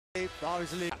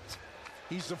Obviously,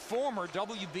 he's the former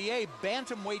WBA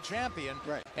bantamweight champion,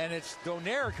 right? And it's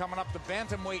Donaire coming up to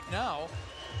bantamweight now.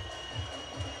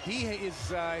 He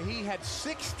had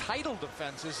 6 title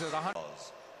defenses at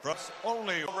 100.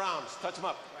 Only rounds. Touch him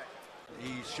up.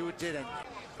 He shoots it, and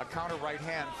a counter right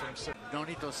hand from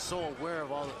Nonito's so aware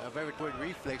of every good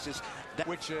reflexes.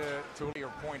 Which to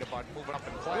your point about moving up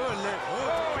in class.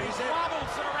 Oh, he's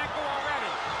wobbled Sidorenko already.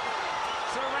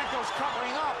 Sidorenko's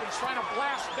covering up. He's trying to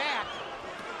blast back.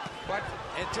 But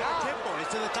into the tempo,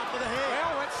 it's to the top of the head.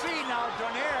 Well, let's see now.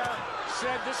 Donaire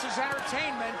said this is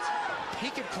entertainment.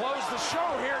 He could close the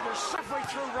show here. They're halfway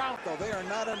through round. So they are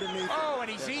not underneath. Oh,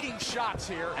 and he's eating shots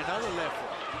here. Another left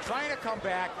hook. Trying to come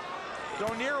back.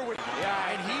 Donaire would,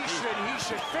 and he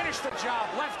should finish the job.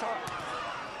 Left hook.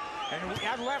 And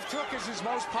that left hook is his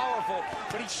most powerful.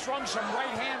 But he strung some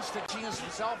right hands to cheese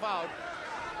himself out.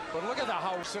 But look at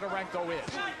how Sidorenko is.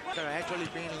 They're actually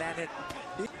being landed.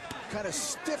 Kind of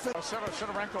stiff.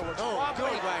 Sidorenko looks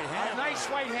good right hand. A nice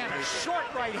right hand, a short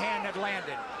right hand that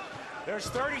landed. There's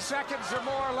 30 seconds or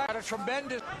more left. A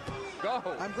tremendous go.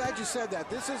 I'm glad you said that.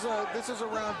 This is a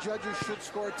round judges should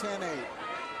score 10-8.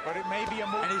 But it may be a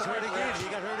move. And he's hurt again. He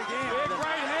got hurt again. Big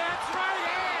right hand.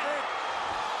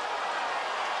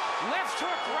 Left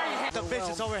hook, right hand. The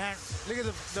vicious overhand. Look at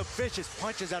the vicious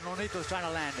punches that Nonito's trying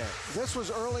to land there. This was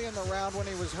early in the round when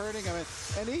he was hurting him.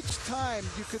 And each time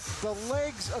you could, the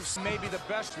legs of maybe the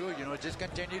best. Just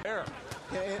continue there.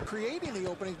 Yeah, creating the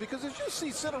openings, because as you see,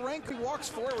 Sidorenko walks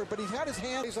forward, but he had his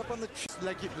hands up on the chest.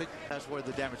 Like that's where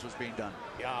the damage was being done.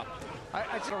 Yeah.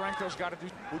 Sidorenko's got to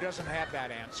do. Who doesn't have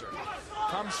that answer?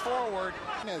 Comes forward.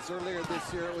 As earlier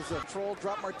this year, it was a troll.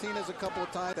 Dropped Martinez a couple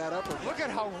of times. That upper. Look at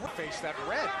how face that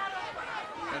red.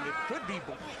 And it could be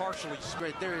partially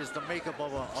right there is the makeup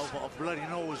of a bloody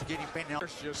nose getting painted out.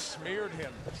 Just smeared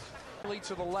him.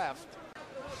 To the left.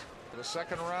 For the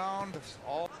second round,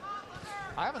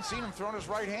 I haven't seen him throwing his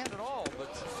right hand at all,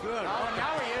 but good.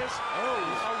 Now he is. Oh,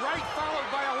 a right followed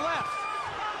by a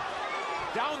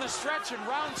left. Down the stretch in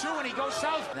round 2, and he goes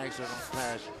south. Next one,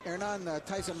 pass. Hernan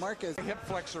Tyson Marquez. Hip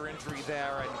flexor injury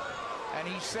there, and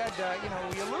he said,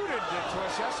 he alluded to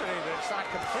us yesterday that it's not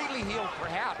completely healed,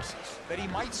 perhaps, that he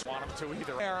might want him to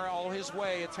either. All his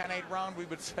way, a 10-8 round, we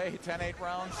would say, 10-8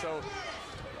 round, so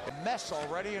a mess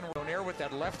already, and Donaire with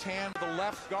that left hand, the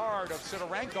left guard of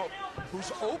Sidorenko,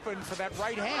 who's open for that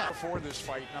right hand before this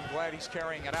fight, and I'm glad he's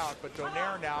carrying it out, but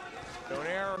Donaire now,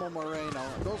 Moreno.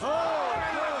 Good.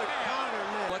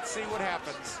 Let's see what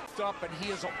happens. Up, and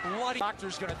he is a bloody.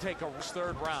 Doctor's going to take a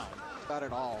third round. Not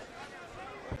at all.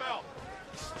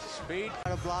 Speed.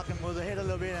 Try to block him with the head a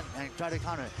little bit and try to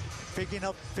counter. Pick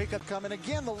up. Coming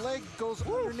again, the leg goes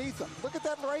underneath him. Look at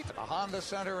that right. A Honda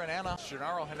Center and Anna.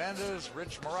 Gennaro Hernandez,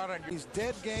 Rich Murata. He's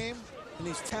dead game, and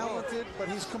he's talented, but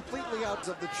he's completely out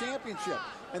of the championship.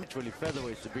 And it's really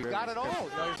featherweights to be. Got it all.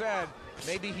 He said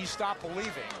maybe he stopped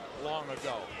believing long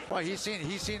ago. Well, he's seen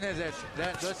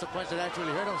that's the punch that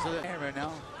actually hurt him. So that right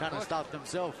now kind of stopped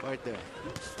himself right there.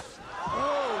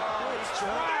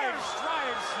 Strives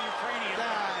the Ukrainian.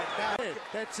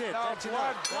 That's it. No, That's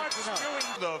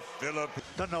enough. The Philippines.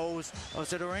 The nose of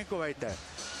Sidorenko right there.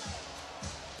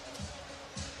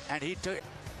 And he took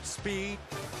speed.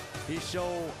 He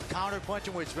showed counter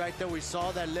punching, which right there we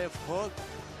saw that left hook.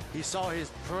 He saw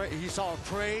his prey. He saw a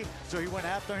prey, so he went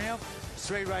after him.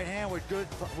 Straight right hand with good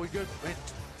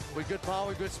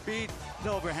power, good speed.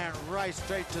 No overhand right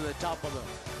straight to the top of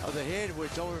the head,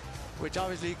 which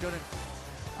obviously he couldn't.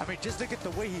 I mean, just look at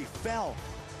the way he fell.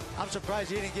 I'm surprised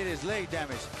he didn't get his leg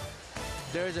damaged.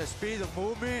 There's a speed of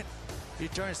movement. He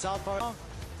turned southpaw.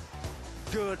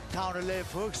 Good counter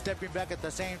left hook, stepping back at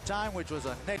the same time, which was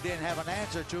a neck didn't have an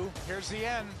answer to. Here's the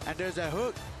end. And there's a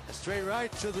hook, straight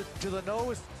right to the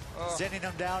nose, sending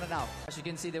him down and out. As you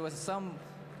can see, there was some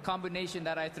combination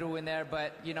that I threw in there,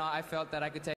 but I felt that I could take